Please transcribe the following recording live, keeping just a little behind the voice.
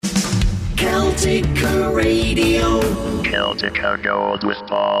Celtica Radio. Celtica Gold with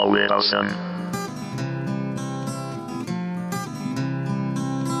Paul Whittleson.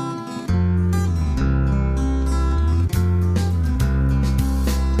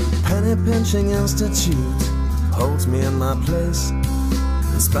 Penny Pinching Institute holds me in my place,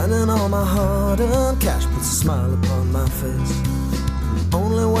 and spending all my hard-earned cash puts a smile upon my face.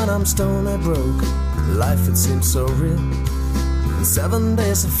 Only when I'm stony broke, life it seems so real. And 7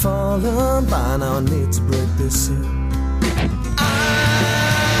 days have fallen by, now I need to break this seal.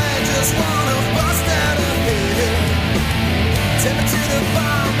 I just wanna bust out of here, take me to the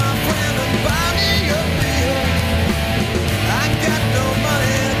bar, my friend, and buy me a beer. I got no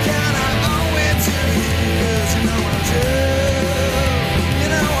money, can I owe it to you? 'Cause you know I'm true, you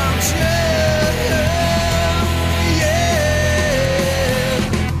know I'm true, yeah.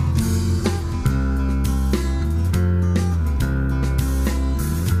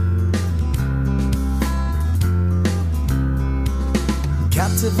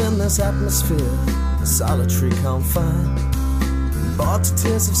 Captive in this atmosphere, a solitary confine, brought to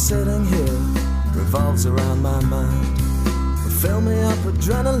tears of sitting here, revolves around my mind. Fill me up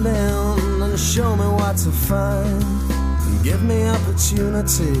adrenaline and show me what to find, and give me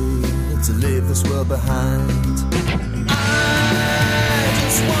opportunity to leave this world behind. I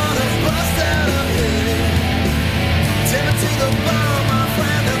just wanna bust out of here, take me to the bar, my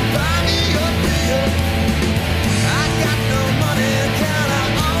friend, and buy me a beer. I got no money, can I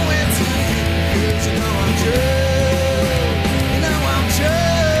owe it to you? 'Cause you know I'm true, you know I'm true.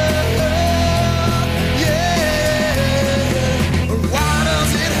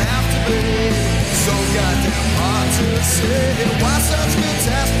 So goddamn hard to say, why such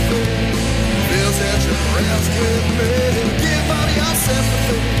catastrophe? Feels that you're rest with me. Give all your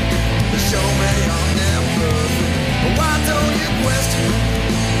sympathy, show me your empathy. Why don't you question me?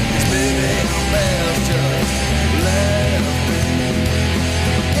 'Cause maybe I'm best just let me.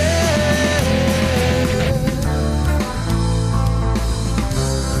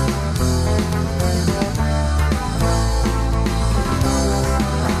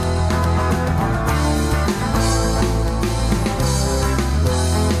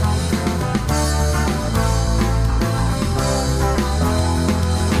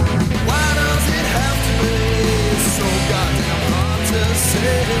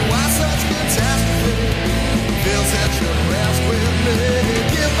 Why such catastrophe? Feels that you're rest with me.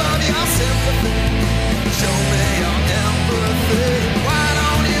 Give all your sympathy, show me your empathy. Why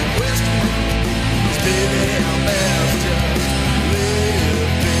don't you question me? 'Cause baby, I'm best just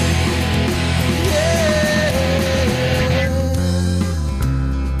living. Yeah.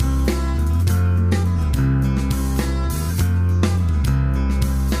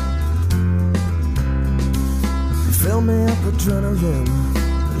 Fill me up adrenaline,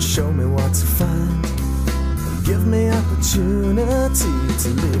 show me what to find, and give me opportunity to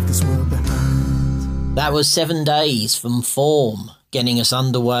leave this world behind. That was 7 Days from Form, getting us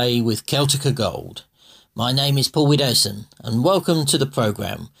underway with Celtica Gold. My name is Paul Widdowson, and welcome to the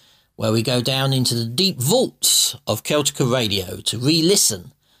programme where we go down into the deep vaults of Celtica Radio to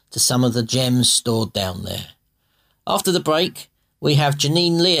re-listen to some of the gems stored down there. After the break, we have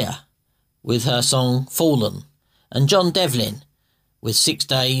Janine Lear with her song Fallen, and John Devlin with 6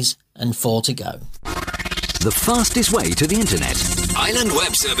 days and 4 to go. The fastest way to the internet.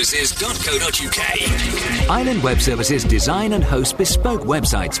 islandwebservices.co.uk. Island Web Services design and host bespoke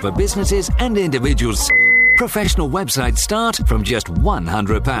websites for businesses and individuals. Professional websites start from just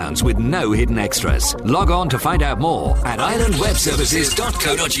 £100 with no hidden extras. Log on to find out more at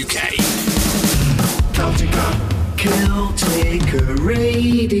islandwebservices.co.uk. Celtica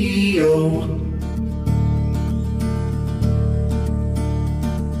Radio.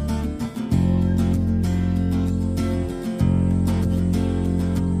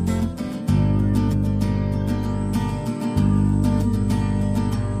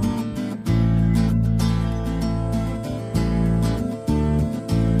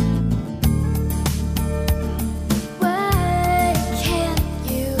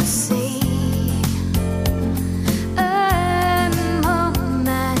 I'm on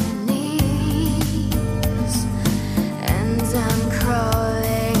my knees.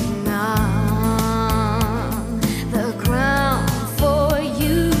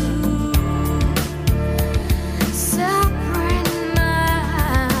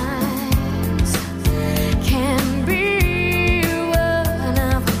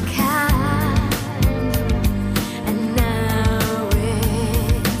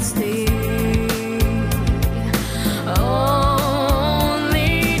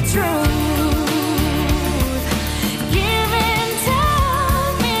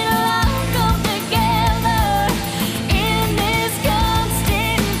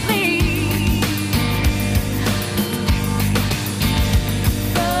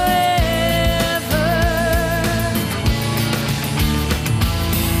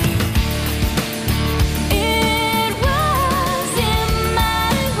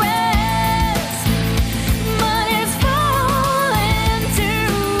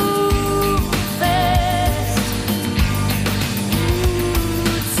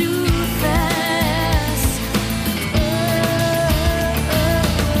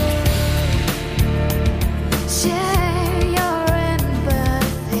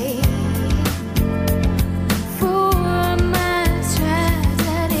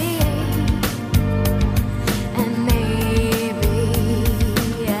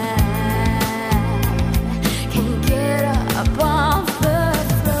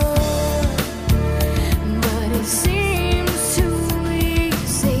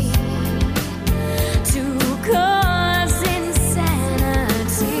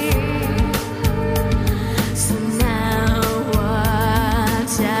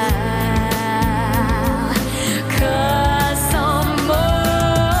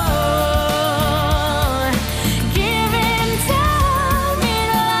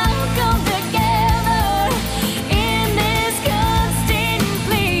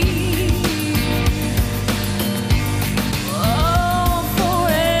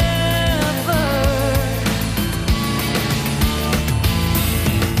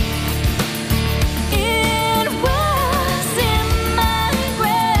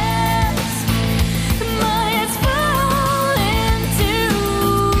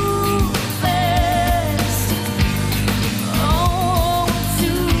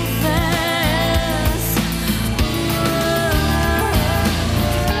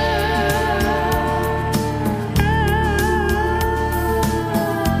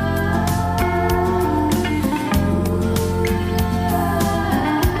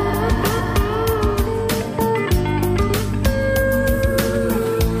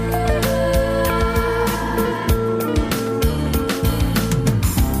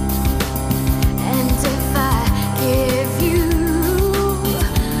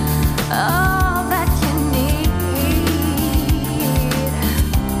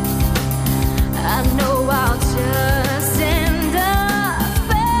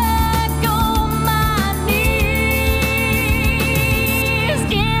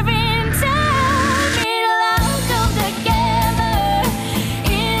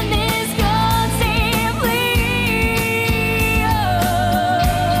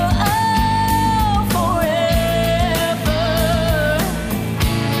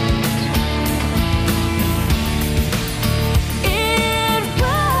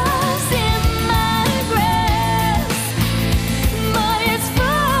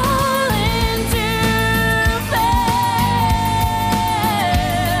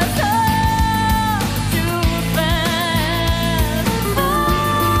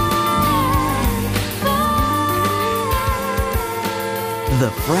 The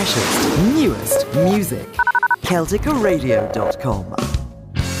freshest, newest music. CelticRadio.com.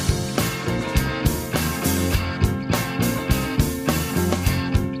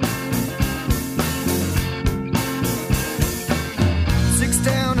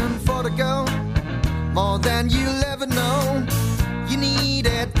 More than you'll ever know. You need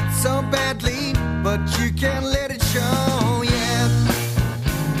it so badly, but you can't let it show, yeah.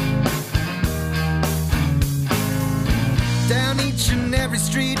 Down each and every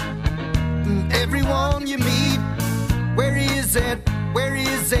street, and everyone you meet. Where is it? Where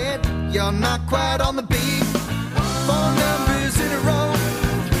is it? You're not quite on the beat. 4 numbers in a row,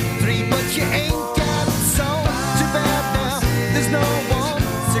 3, but you ain't got it, so too bad now. There's no one.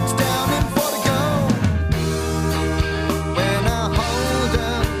 6 down and 4 to go. When I hold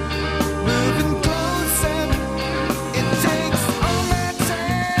up, moving closer, it takes all my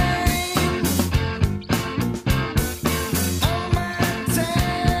time. All my time.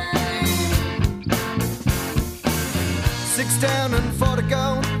 6 down and 4 to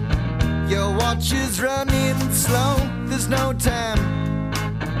go. Your watch is running slow. There's no time.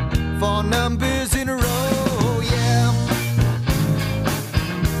 4 numbers in a row, yeah.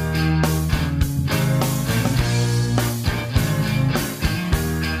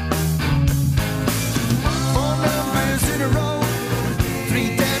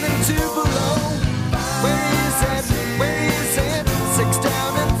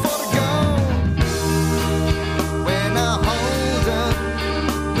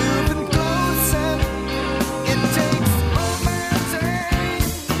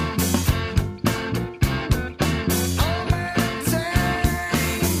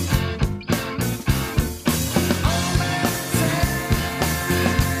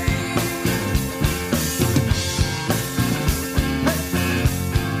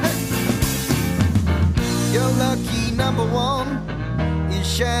 Number 1 is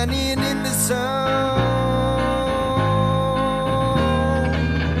shining in the sun.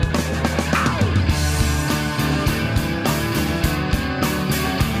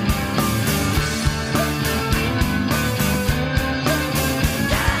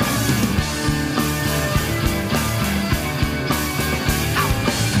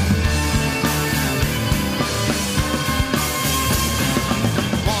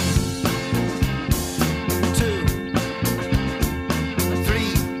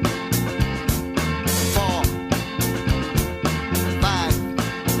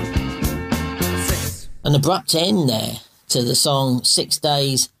 An abrupt end there to the song 6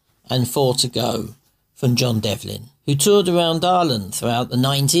 Days and 4 to Go from John Devlin, who toured around Ireland throughout the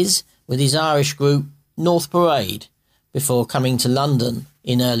 90s with his Irish group North Parade before coming to London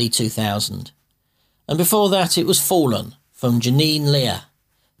in early 2000. And before that it was Fallen from Janine Lear,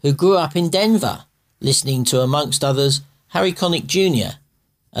 who grew up in Denver listening to, amongst others, Harry Connick Jr.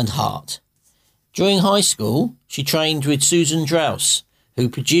 and Heart. During high school she trained with Susan Drous, who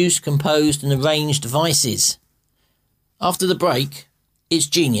produced, composed and arranged Vices. After the break, it's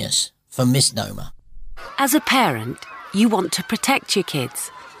Genius from Misnomer. As a parent, you want to protect your kids.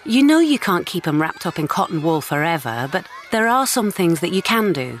 You know you can't keep them wrapped up in cotton wool forever, but there are some things that you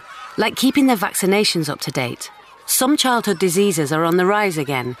can do, like keeping their vaccinations up to date. Some childhood diseases are on the rise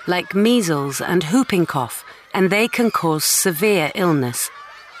again, like measles and whooping cough, and they can cause severe illness.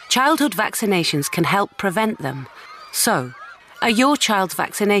 Childhood vaccinations can help prevent them. So, are your child's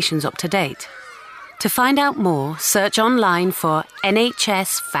vaccinations up to date? To find out more, search online for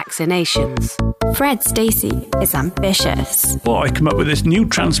NHS vaccinations. Fred Stacey is ambitious. Well, I come up with this new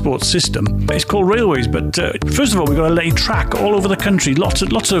transport system. It's called Railways, but first of all, we've got to lay track all over the country. Lots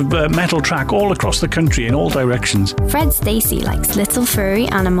of metal track all across the country in all directions. Fred Stacey likes little furry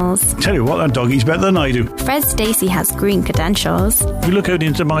animals. Tell you what, that doggy's better than I do. Fred Stacey has green credentials. If you look out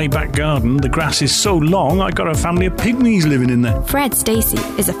into my back garden, the grass is so long, I've got a family of pygmies living in there. Fred Stacey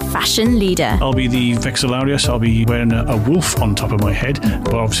is a fashion leader. I'll be the Vexillarius. I'll be wearing a wolf on top of my head,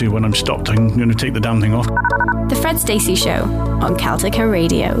 but obviously when I'm stopped, I'm going to take the damn thing off. The Fred Stacey Show on Celtica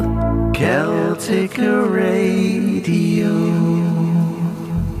Radio. Celtica Radio.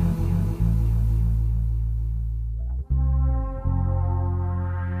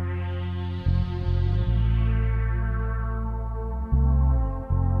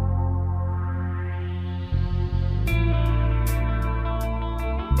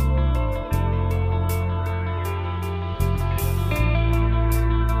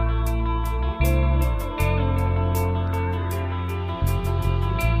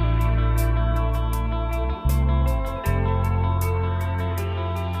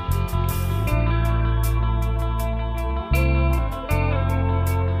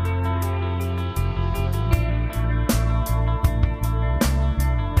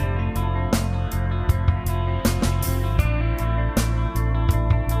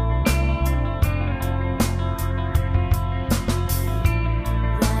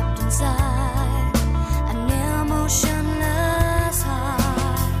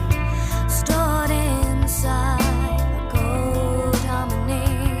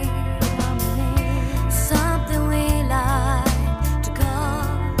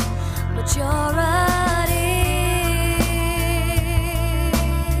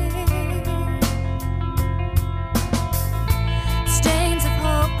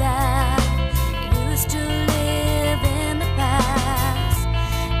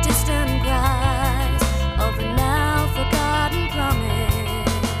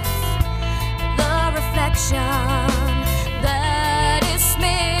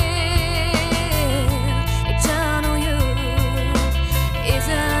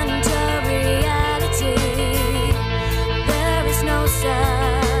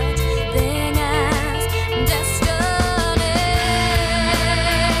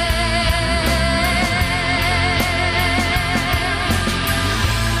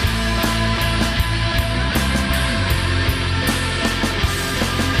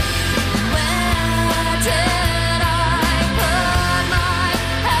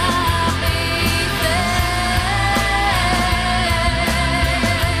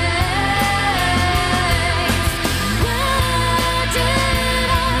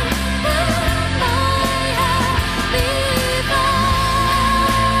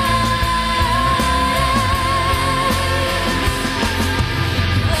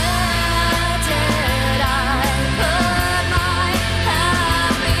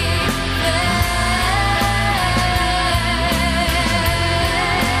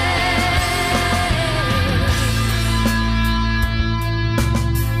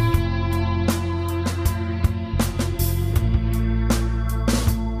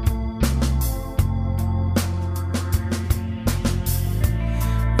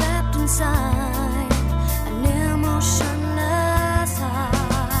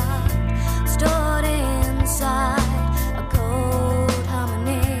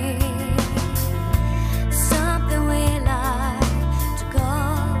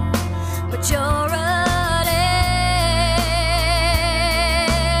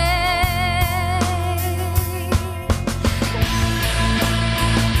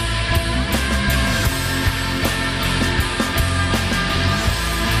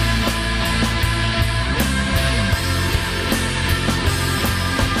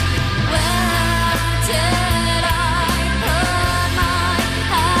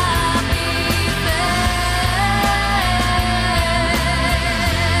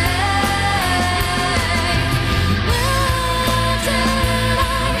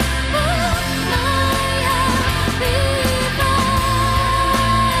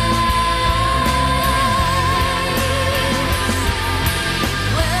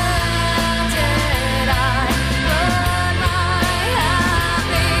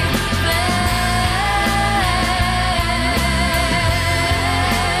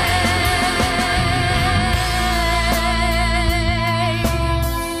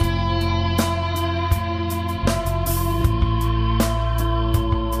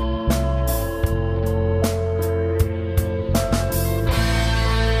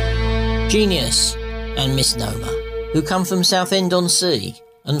 Genius and Misnomer, who come from Southend-on-Sea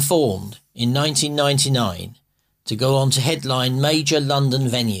and formed in 1999 to go on to headline major London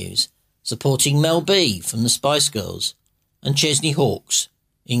venues, supporting Mel B from the Spice Girls and Chesney Hawkes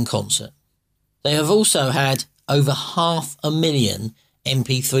in concert. They have also had over 500,000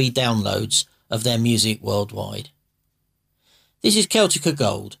 MP3 downloads of their music worldwide. This is Celtica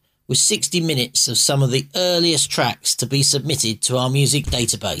Gold, with 60 minutes of some of the earliest tracks to be submitted to our music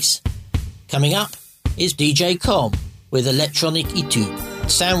database. Coming up is DJ Com with Electronic Etude.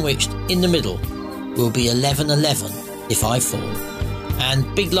 Sandwiched in the middle will be 11:11 If I Fall, and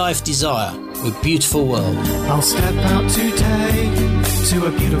Big Life Desire with Beautiful World. I'll step out today to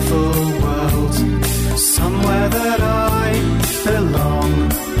a beautiful world, somewhere that I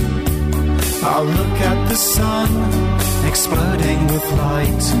belong. I'll look at the sun exploding with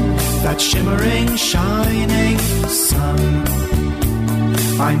light, that shimmering, shining sun.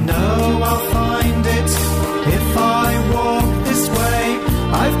 I know I'll find it if I walk this way.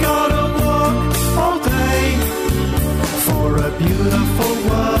 I've got to walk all day for a beautiful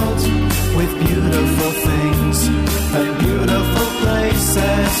world with beautiful things and beautiful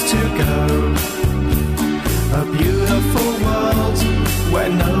places to go. A beautiful world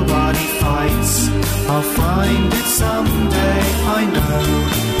where nobody fights. I'll find it someday, I know.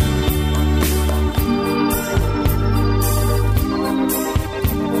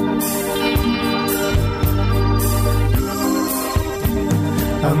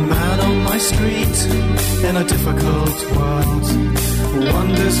 A man on my street in a difficult world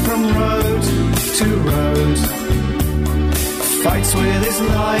wanders from road to road, fights with his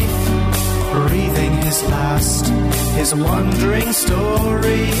life, breathing his last, his wandering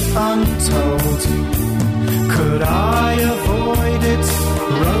story untold. Could I avoid it,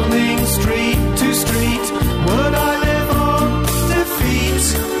 roaming street to street? Would I live on defeat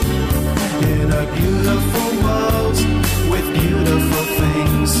in a beautiful world with beautiful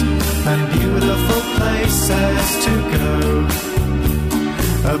things and beautiful places to go?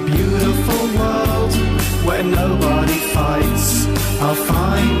 A beautiful world where nobody fights. I'll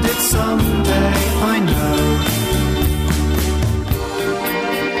find it someday, I know.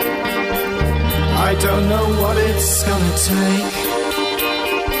 I don't know what it's gonna take,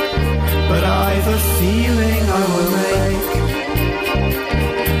 but I've a feeling I will make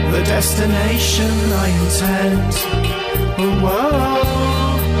destination I intend. Whoa,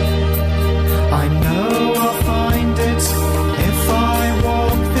 I know I'll find it if I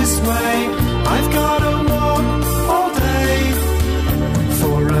walk this way. I've gotta walk all day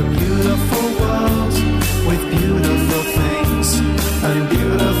for a beautiful world with beautiful things and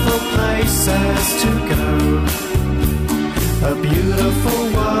beautiful places to go. A beautiful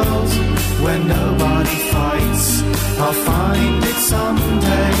world where nobody fights. I'll find it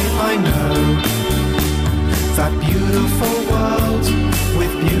someday, I know. That beautiful world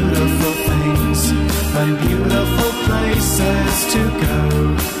with beautiful things and beautiful places to go.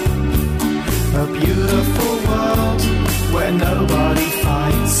 A beautiful world where nobody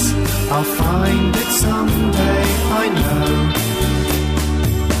fights. I'll find it someday, I know.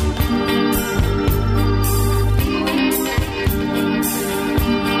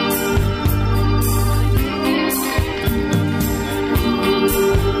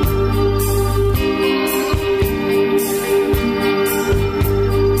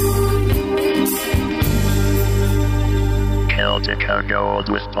 Celtica Gold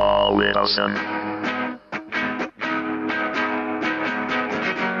with Paul Whittleson.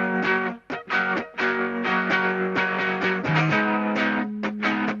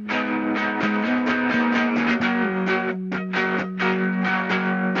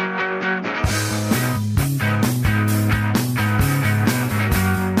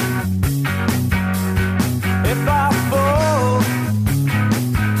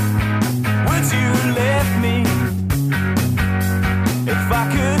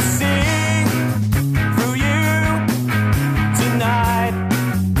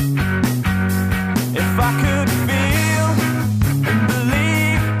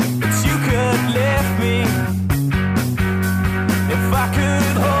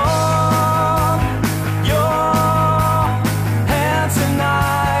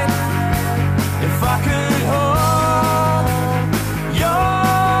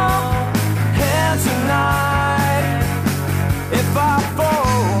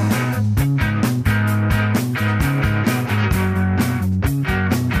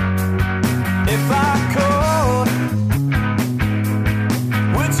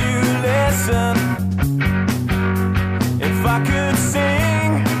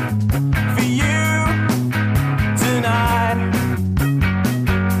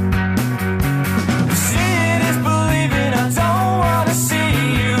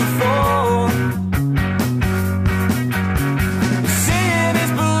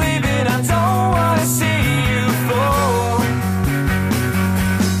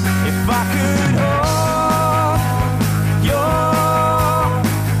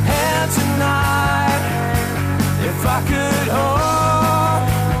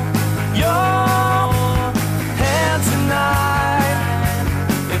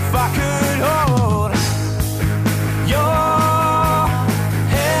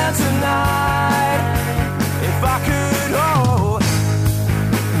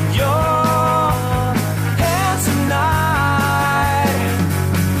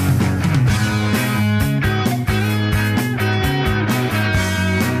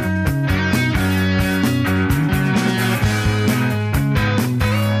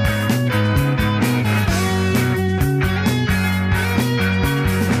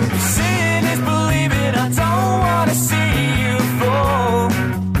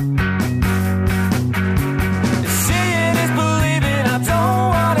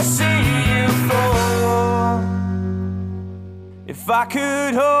 I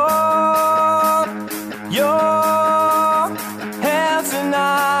could hold your hand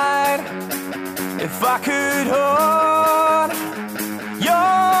tonight, if I could hold your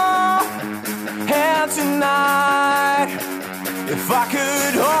hand tonight, if I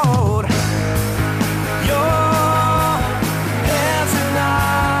could hold your hand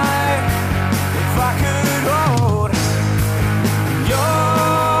tonight, if I could hold your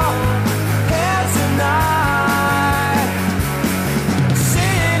hand tonight.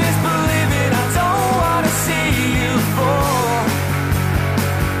 Seeing is believing.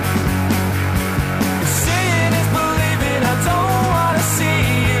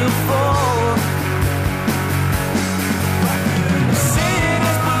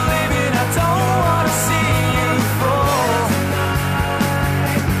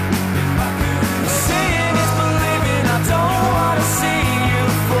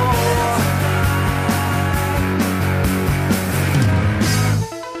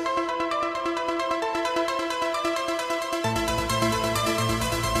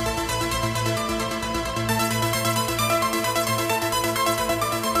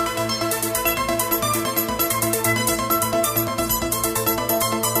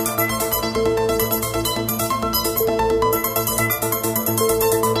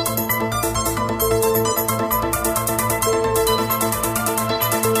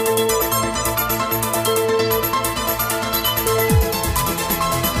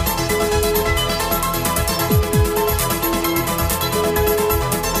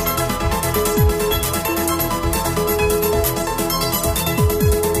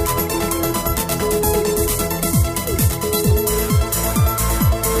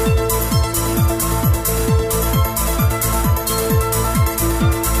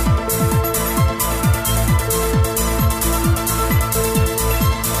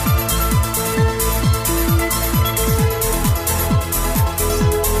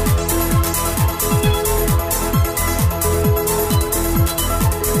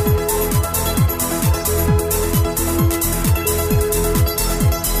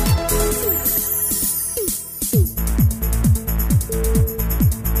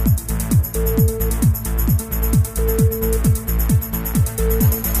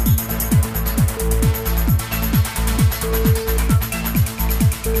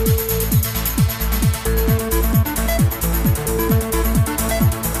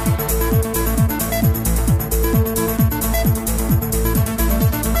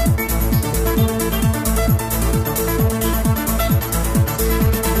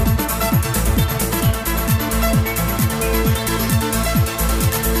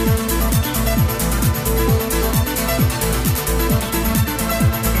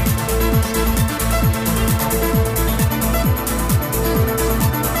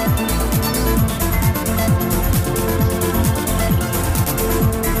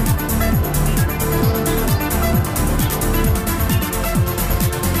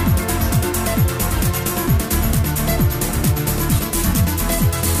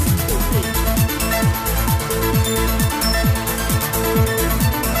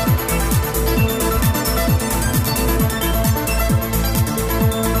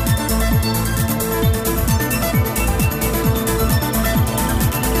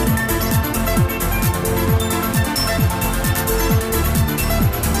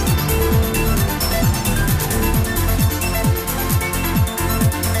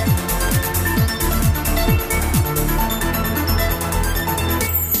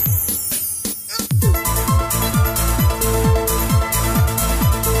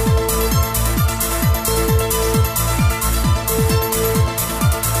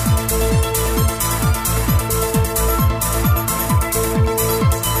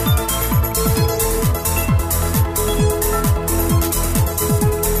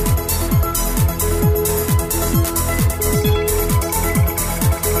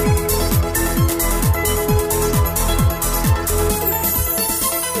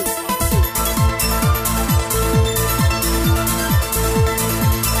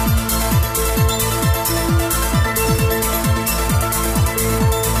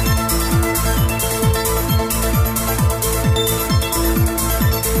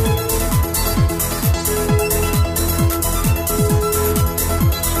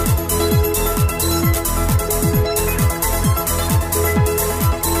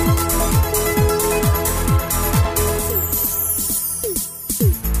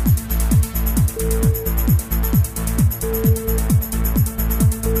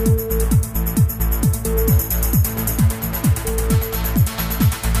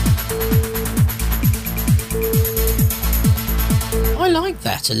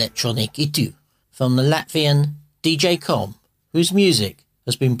 that electronic Itu from the Latvian DJ Com, whose music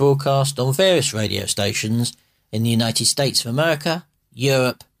has been broadcast on various radio stations in the United States of America,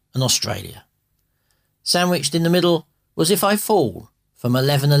 Europe and Australia. Sandwiched in the middle was If I Fall from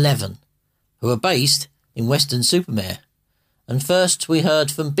 1111, who are based in Weston-super-Mare. And first we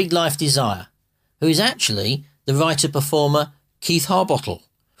heard from Big Life Desire, who is actually the writer-performer Keith Harbottle,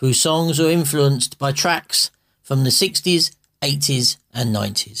 whose songs are influenced by tracks from the 60s, 80s and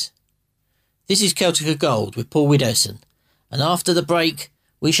 90s. This is Celtica Gold with Paul Widdowson, and after the break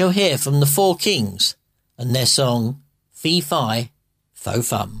we shall hear from the Four Kings and their song Fee Fi Fo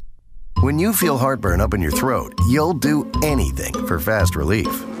Fum. When you feel heartburn up in your throat, you'll do anything for fast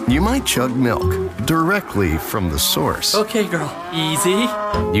relief. You might chug milk directly from the source. Okay, girl. Easy.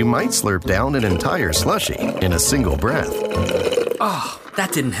 You might slurp down an entire slushie in a single breath. Oh,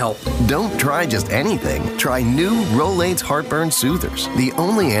 that didn't help. Don't try just anything. Try new Rolaids Heartburn Soothers, the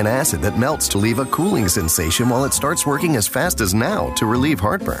only antacid that melts to leave a cooling sensation while it starts working as fast as now to relieve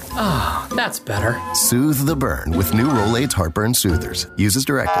heartburn. Ah, oh, that's better. Soothe the burn with new Rolaids Heartburn Soothers. Use as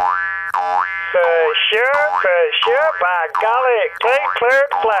directed. For sure, by golly, it came clear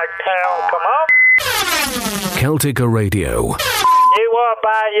to Flagtown. Come on. Celtica Radio. You want to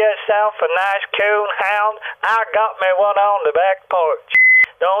buy yourself a nice coon hound? I got me one on the back porch.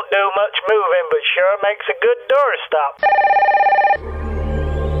 Don't do much moving, but sure makes a good doorstop.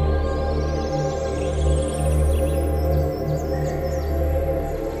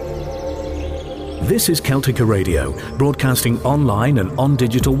 This is Celtica Radio, broadcasting online and on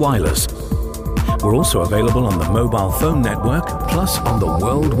digital wireless. We're also available on the mobile phone network, plus on the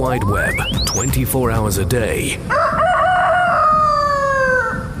World Wide Web, 24 hours a day.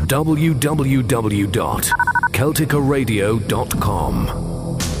 www.celticaradio.com.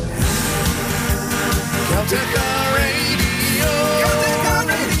 Celtica Radio. Celtica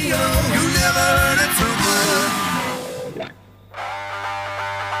Radio. You never heard it from us.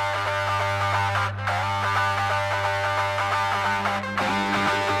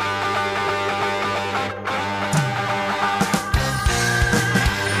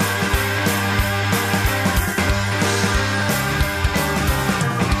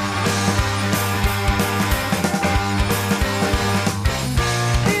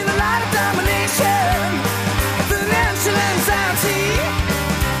 In a lot of domination, financial anxiety.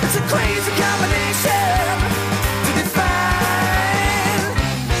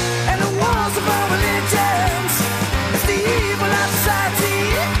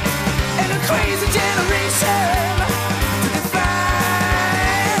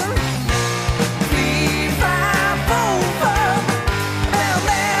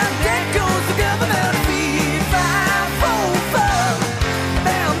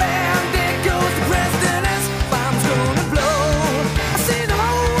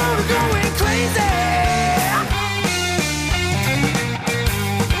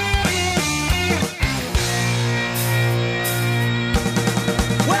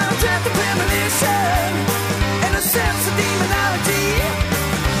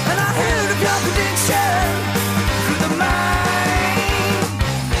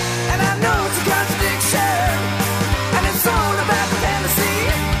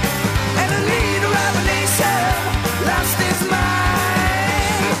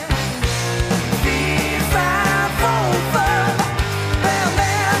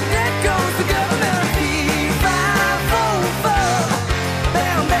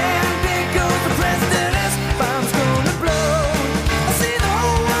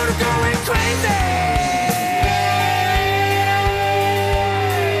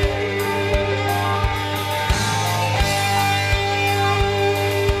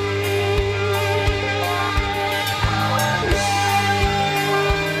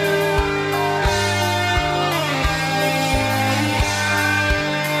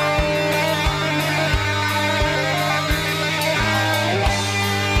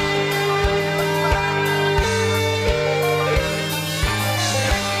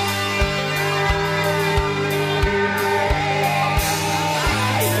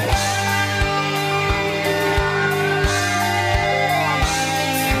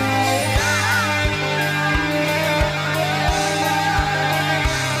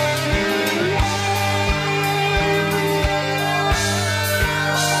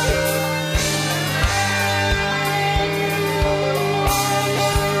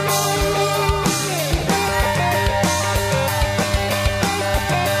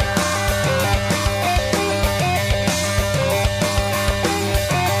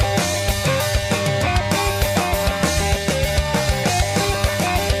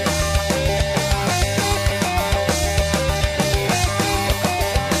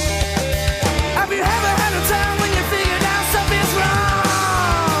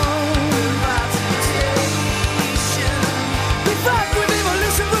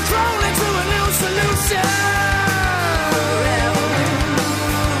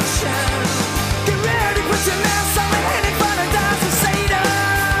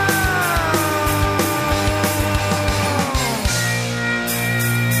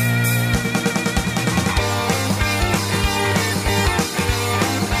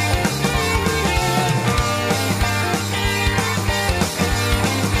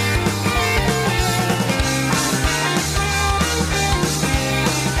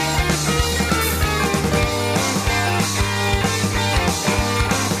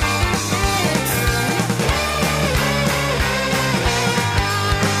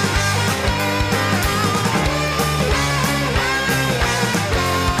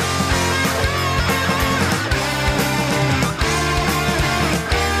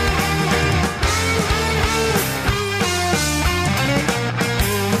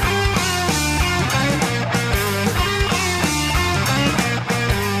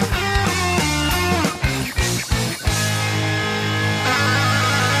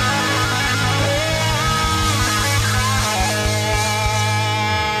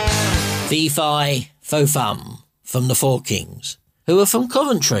 Fee Fi Fo Fum from the Four Kings, who are from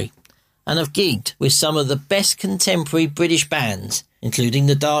Coventry and have gigged with some of the best contemporary British bands, including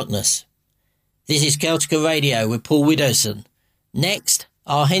The Darkness. This is Celtica Radio with Paul Widdowson. Next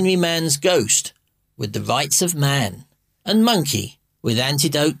are Henry Mann's Ghost with The Rights of Man and Monkey with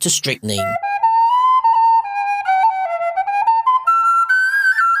Antidote to Strychnine.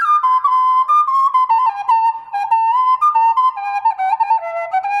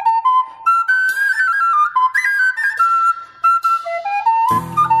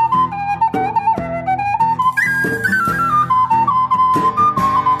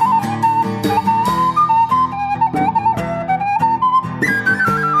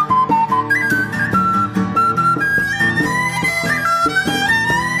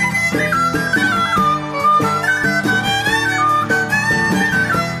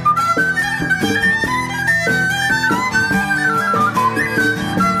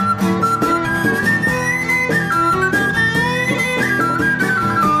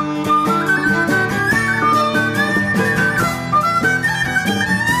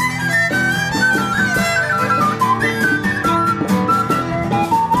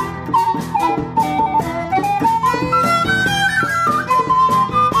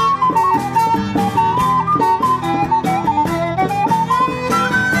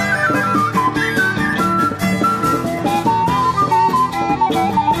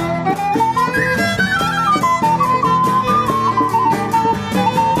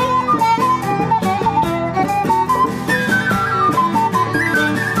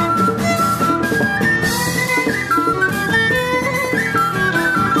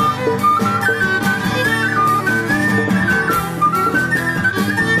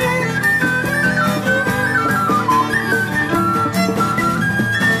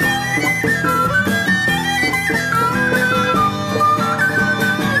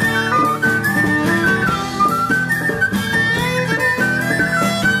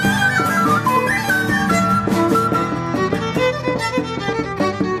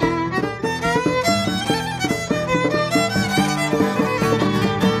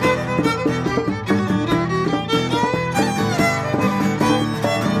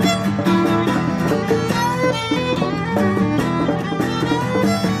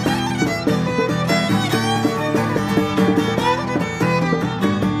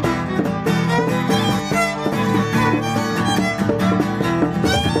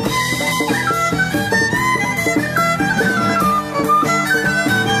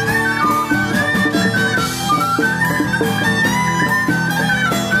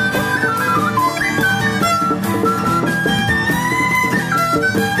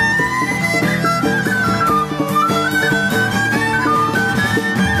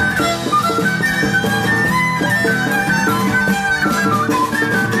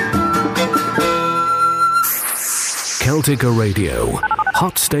 Celtica Radio.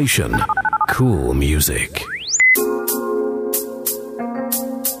 Hot station. Cool music.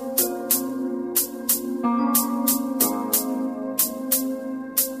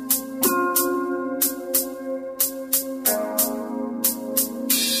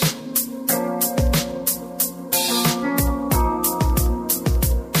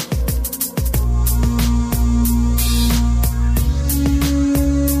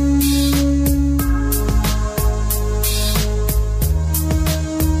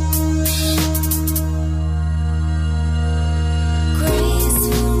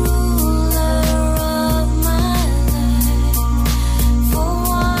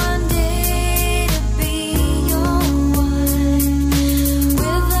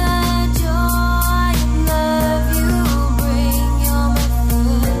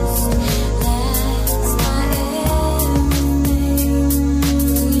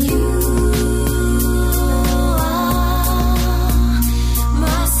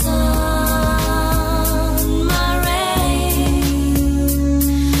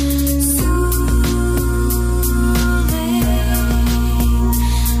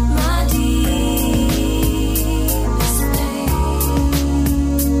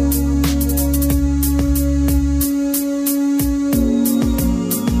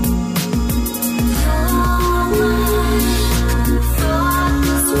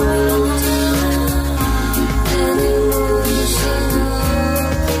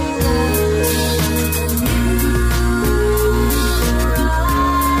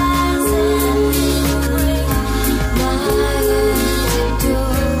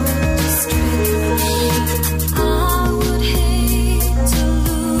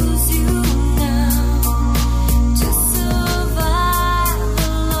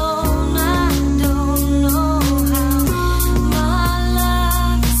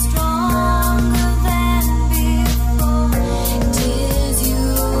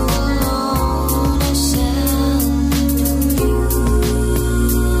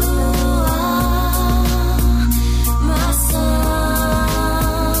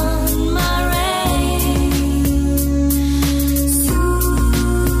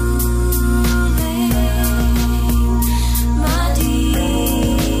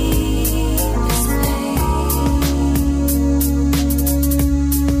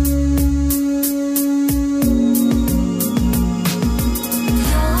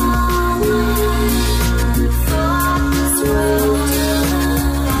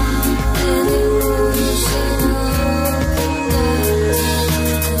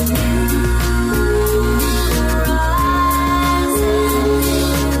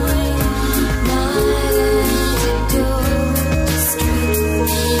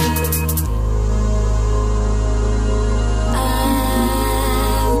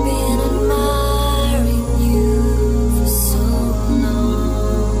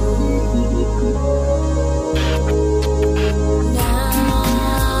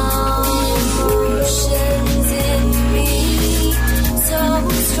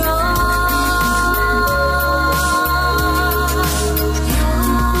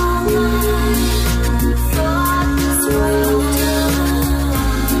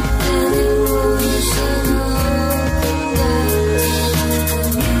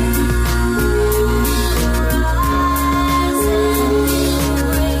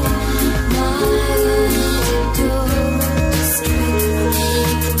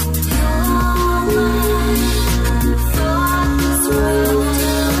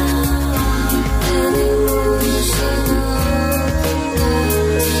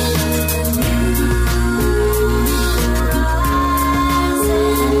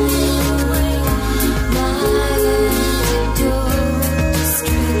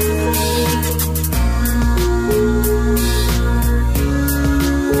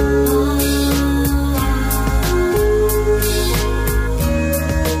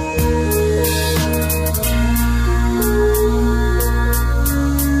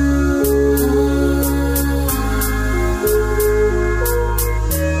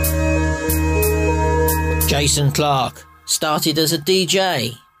 Jason Clarke started as a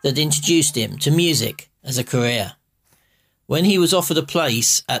DJ that introduced him to music as a career. When he was offered a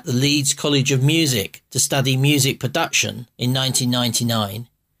place at the Leeds College of Music to study music production in 1999,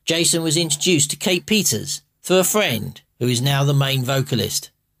 Jason was introduced to Kate Peters through a friend who is now the main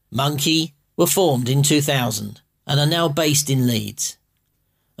vocalist. Monkey were formed in 2000 and are now based in Leeds.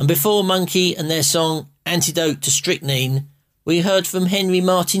 And before Monkey and their song Antidote to Strychnine, we heard from Henry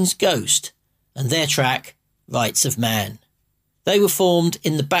Martin's Ghost and their track Rights of Man. They were formed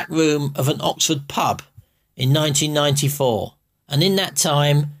in the back room of an Oxford pub in 1994, and in that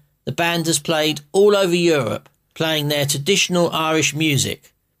time the band has played all over Europe, playing their traditional Irish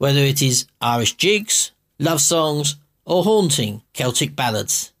music, whether it is Irish jigs, love songs or haunting Celtic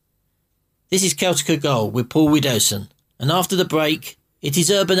ballads. This is Celtica Gold with Paul Widdowson, and after the break it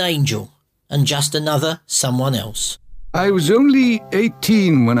is Urban Angel and Just Another Someone Else. I was only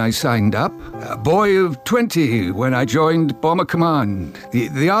 18 when I signed up, a boy of 20 when I joined Bomber Command.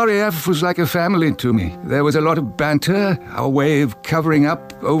 The RAF was like a family to me. There was a lot of banter, our way of covering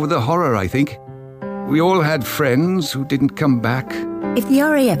up over the horror, I think. We all had friends who didn't come back. If the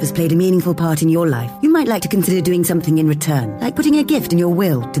RAF has played a meaningful part in your life, you might like to consider doing something in return, like putting a gift in your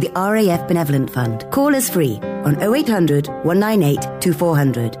will to the RAF Benevolent Fund. Call us free on 0800 198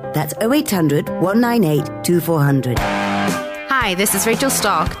 2400. That's 0800 198 2400. Hi, this is Rachel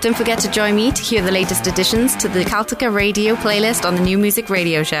Stark. Don't forget to join me to hear the latest additions to the Celtica Radio playlist on the New Music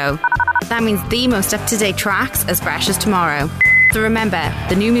Radio Show. That means the most up-to-date tracks as fresh as tomorrow. So remember,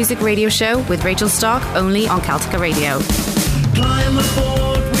 the New Music Radio Show with Rachel Stark only on Celtica Radio. Climb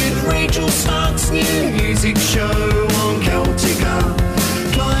aboard with Rachel Stark's New Music Show on Celtica.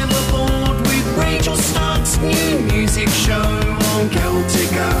 Climb aboard with Rachel Stark's New Music Show on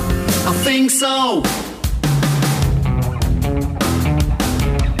Celtica. I think so.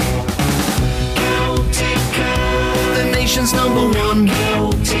 Nation's number one,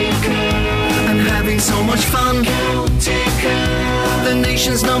 Celtica, and having so much fun, Celtica, the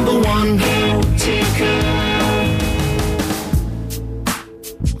nation's number one, Celtica.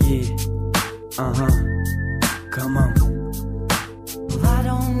 Yeah, come on. Well, I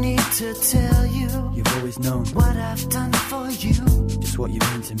don't need to tell you, you've always known what I've done for you, just what you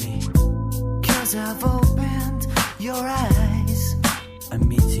mean to me. 'Cause I've opened your eyes, and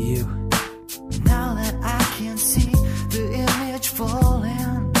me to you. Now that I can see the image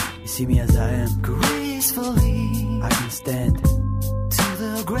falling, you see me as I am, gracefully I can stand to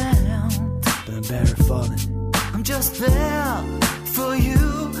the ground, but I'm better falling. I'm just there for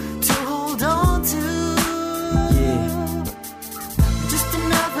you to hold on to. Yeah, just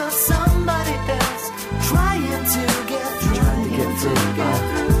another somebody else trying to get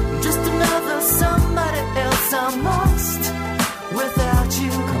through. Just another somebody else I'm lost without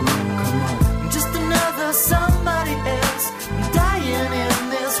you. Come on. Somebody else dying in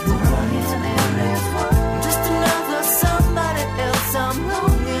this world. Just another somebody else I'm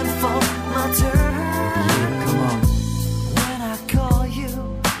longing for my turn. Yeah, come on. When I call you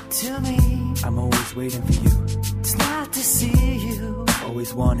to me, I'm always waiting for you. It's not to see you,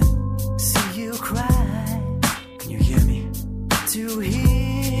 always wanting see you cry. Can you hear me? To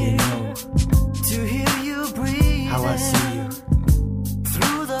hear, to hear you breathe. How I see you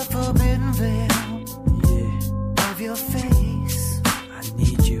through the forbidden veil. Your face, I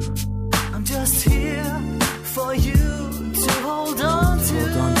need you. I'm just here for you to hold on to.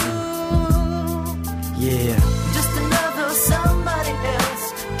 Yeah. Just another somebody else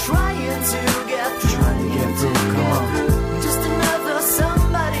trying to get through. Come on. Just another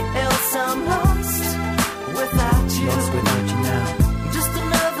somebody else I'm lost without you. Lost without you now. Just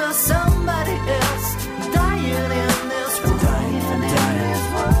another somebody else dying in this world. I'm dying.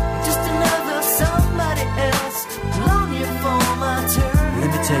 Just another somebody else longing for my turn. Let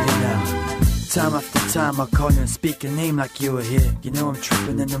me tell you now, time after time I call you and speak your name like you were here. You know I'm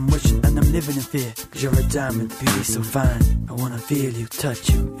tripping and I'm wishing and I'm living in fear. 'Cause you're a diamond, beauty so fine. I wanna feel you, touch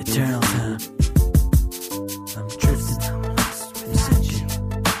you, eternal time. I'm drifting, I'm sinking,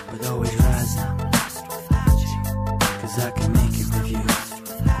 but always rising. 'Cause I can make it with you.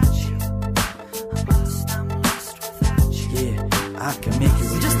 Yeah, I can make it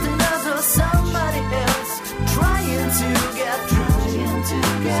with just you. Another somebody else trying to get through.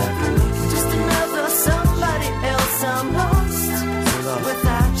 Just another somebody else I'm lost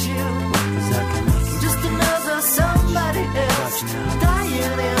without you. Just another somebody else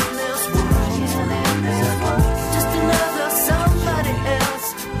dying in this world. Just another somebody else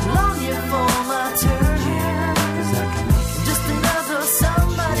longing for my turn. Just another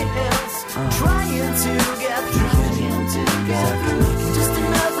somebody else trying to get through. Just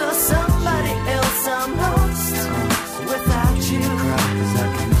another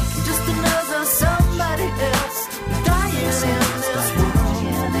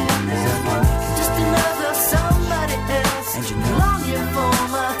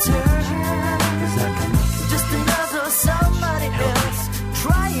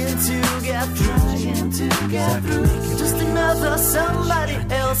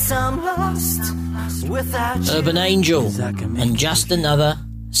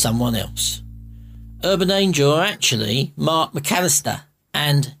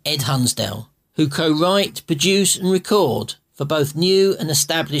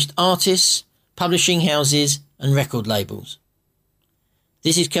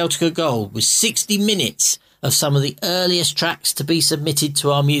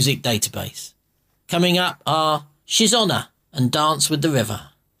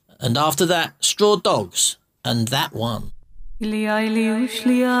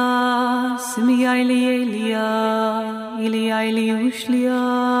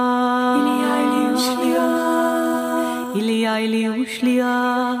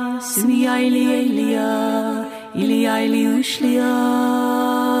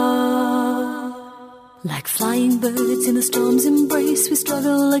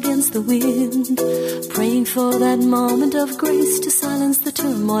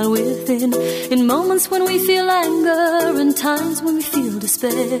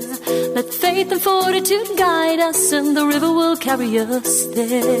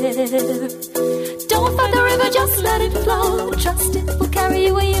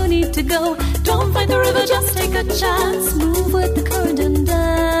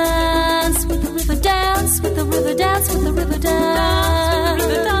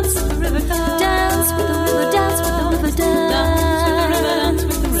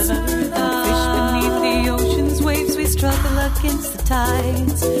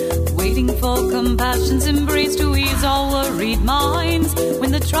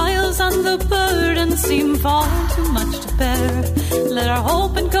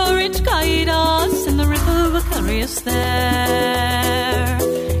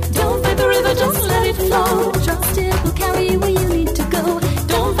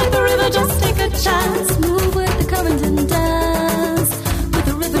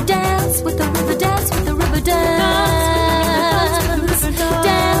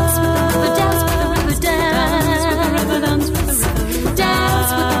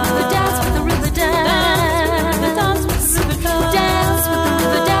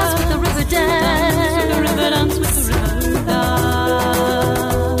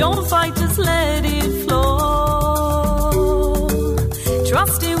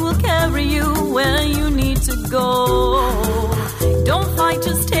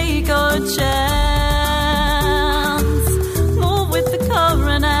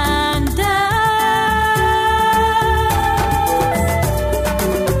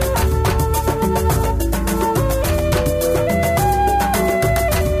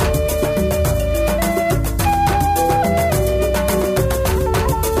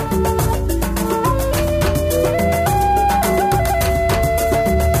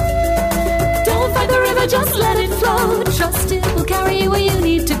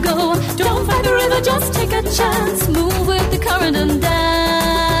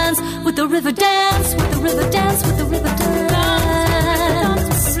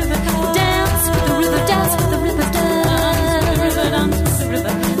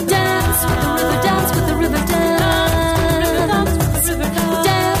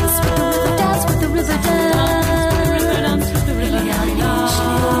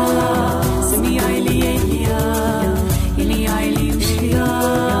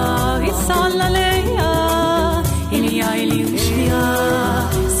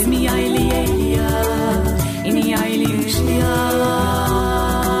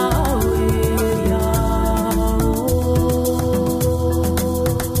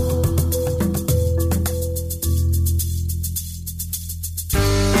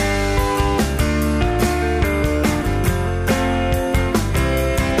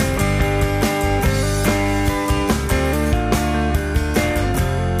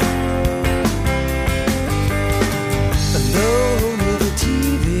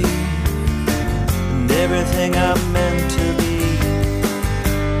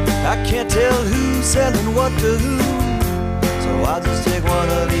Selling what to who, so I'll just take one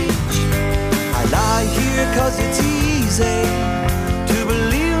of each. I lie here cause it's easy to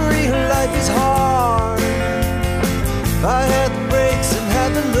believe real life is hard. If I had the breaks and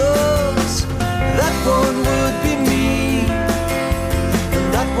had the loves, that one would be me, and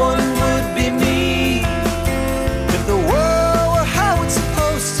that one would be me. If the world were how it's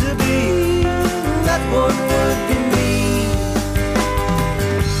supposed to be, that one would be me.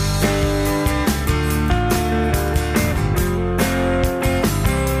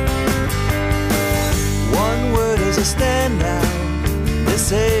 A standout. They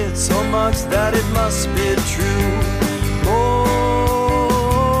say it's so much that it must be true. More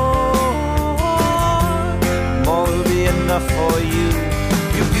will be enough for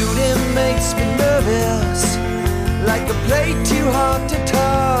like a plate too hard to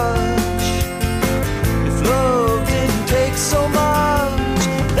touch. If love didn't take so much,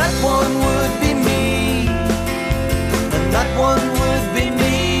 that one would be me, and that one would be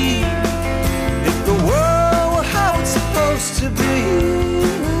me. If the world were how it's supposed to be,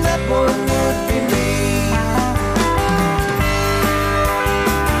 that one would be me.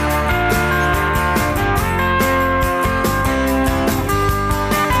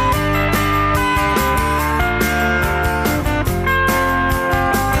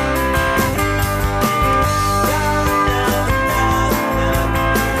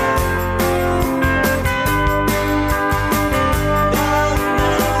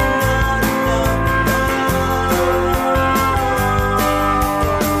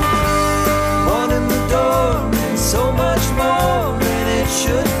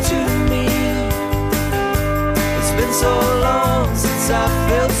 So long since I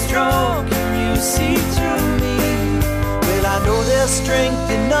felt strong, can you see through me? Well, I know there's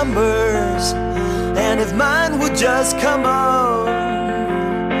strength in numbers, and if mine would just come on,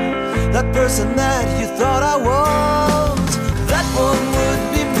 that person that you thought I was, that one would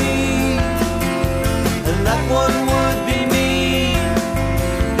be me, and that one would be me.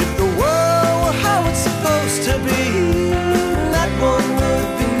 If the world were how it's supposed to be, that one would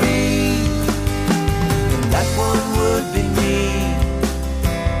be me, and that one would be me,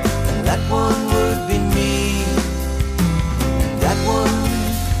 and that one would be me, and that one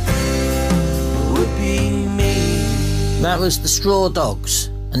would be me. That was the Straw Dogs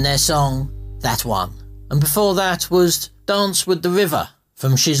and their song That One. And before that was Dance with the River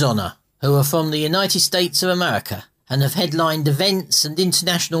from Shizona, who are from the United States of America and have headlined events and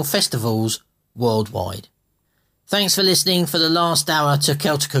international festivals worldwide. Thanks for listening for the last hour to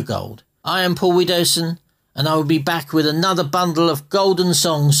Celtica Gold. I am Paul Widdowson, and I will be back with another bundle of golden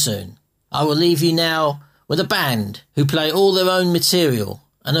songs soon. I will leave you now with a band who play all their own material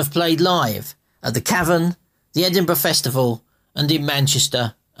and have played live at the Cavern, the Edinburgh Festival, and in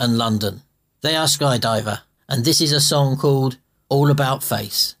Manchester and London. They are Skydiver, and this is a song called All About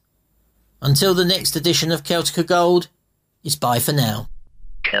Face. Until the next edition of Celtica Gold, it's bye for now.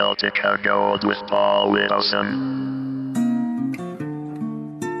 Celtica Gold with Paul Widdowson.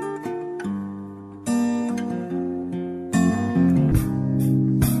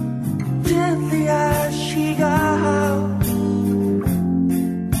 Gently as she goes,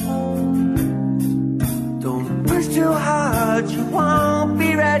 don't push too hard, you won't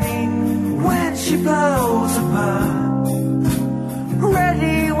be ready when she blows apart.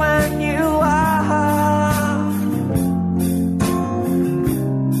 Ready when you are.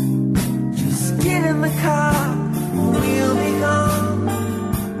 Just get in the car, we'll be gone.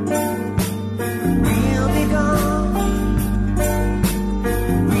 We'll be gone.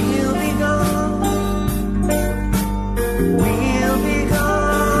 We'll be gone. We'll be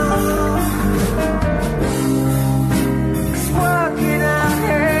gone. It's working out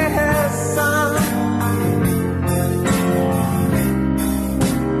here, son.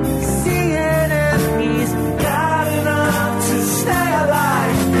 Seeing if he's got enough to stay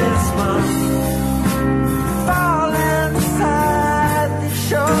alive this month. Fall inside the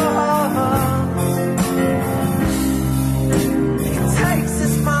shore. He takes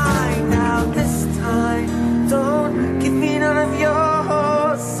his mind out this time. Don't give me none of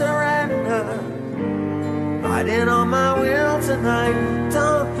your surrender. Fighting on my will tonight.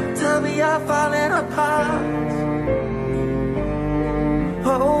 Don't tell me you're falling apart.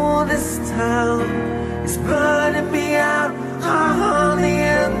 Oh, this town is burning me out on the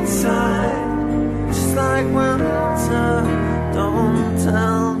inside. Just like winter, don't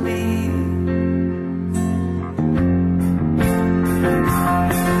tell me.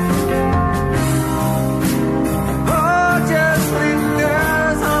 Oh, just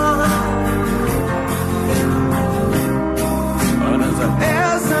lingers on. But as the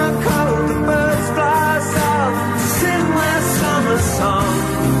air's so cold, the birds fly south to sing their summer song.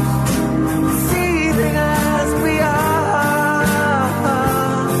 Seething as we are.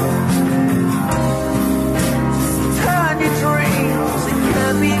 Just turn your dreams, it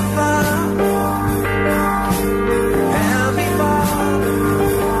can be fun.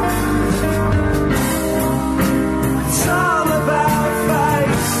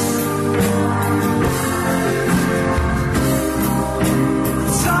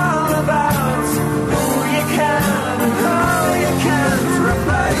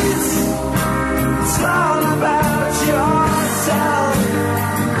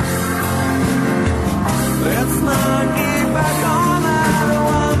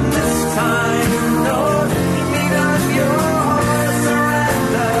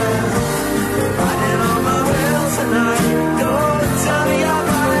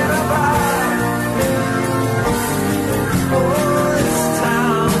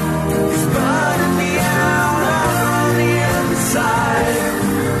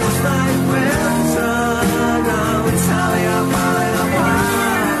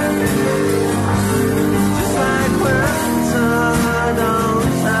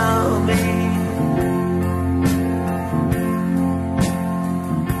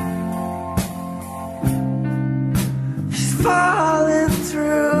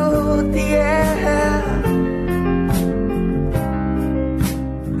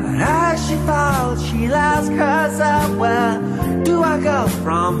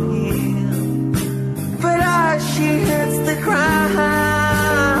 from here. But as she hits the ground, her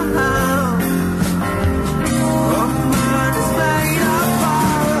mind is made up for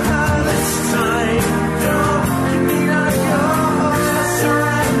her this time. Don't give me not your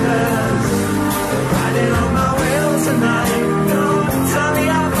surrenders. Riding on my wheel tonight. Don't tell me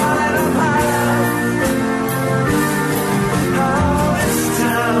I'm falling apart. Oh, this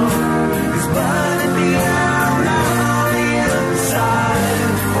town is burning me out on the inside,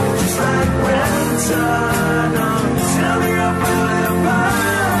 just like winter. Don't tell me I'm falling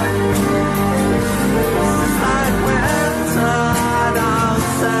apart. Just like winter. Don't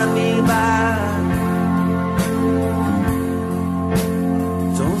send me back.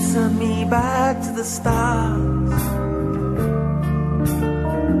 Don't send me back to the stars.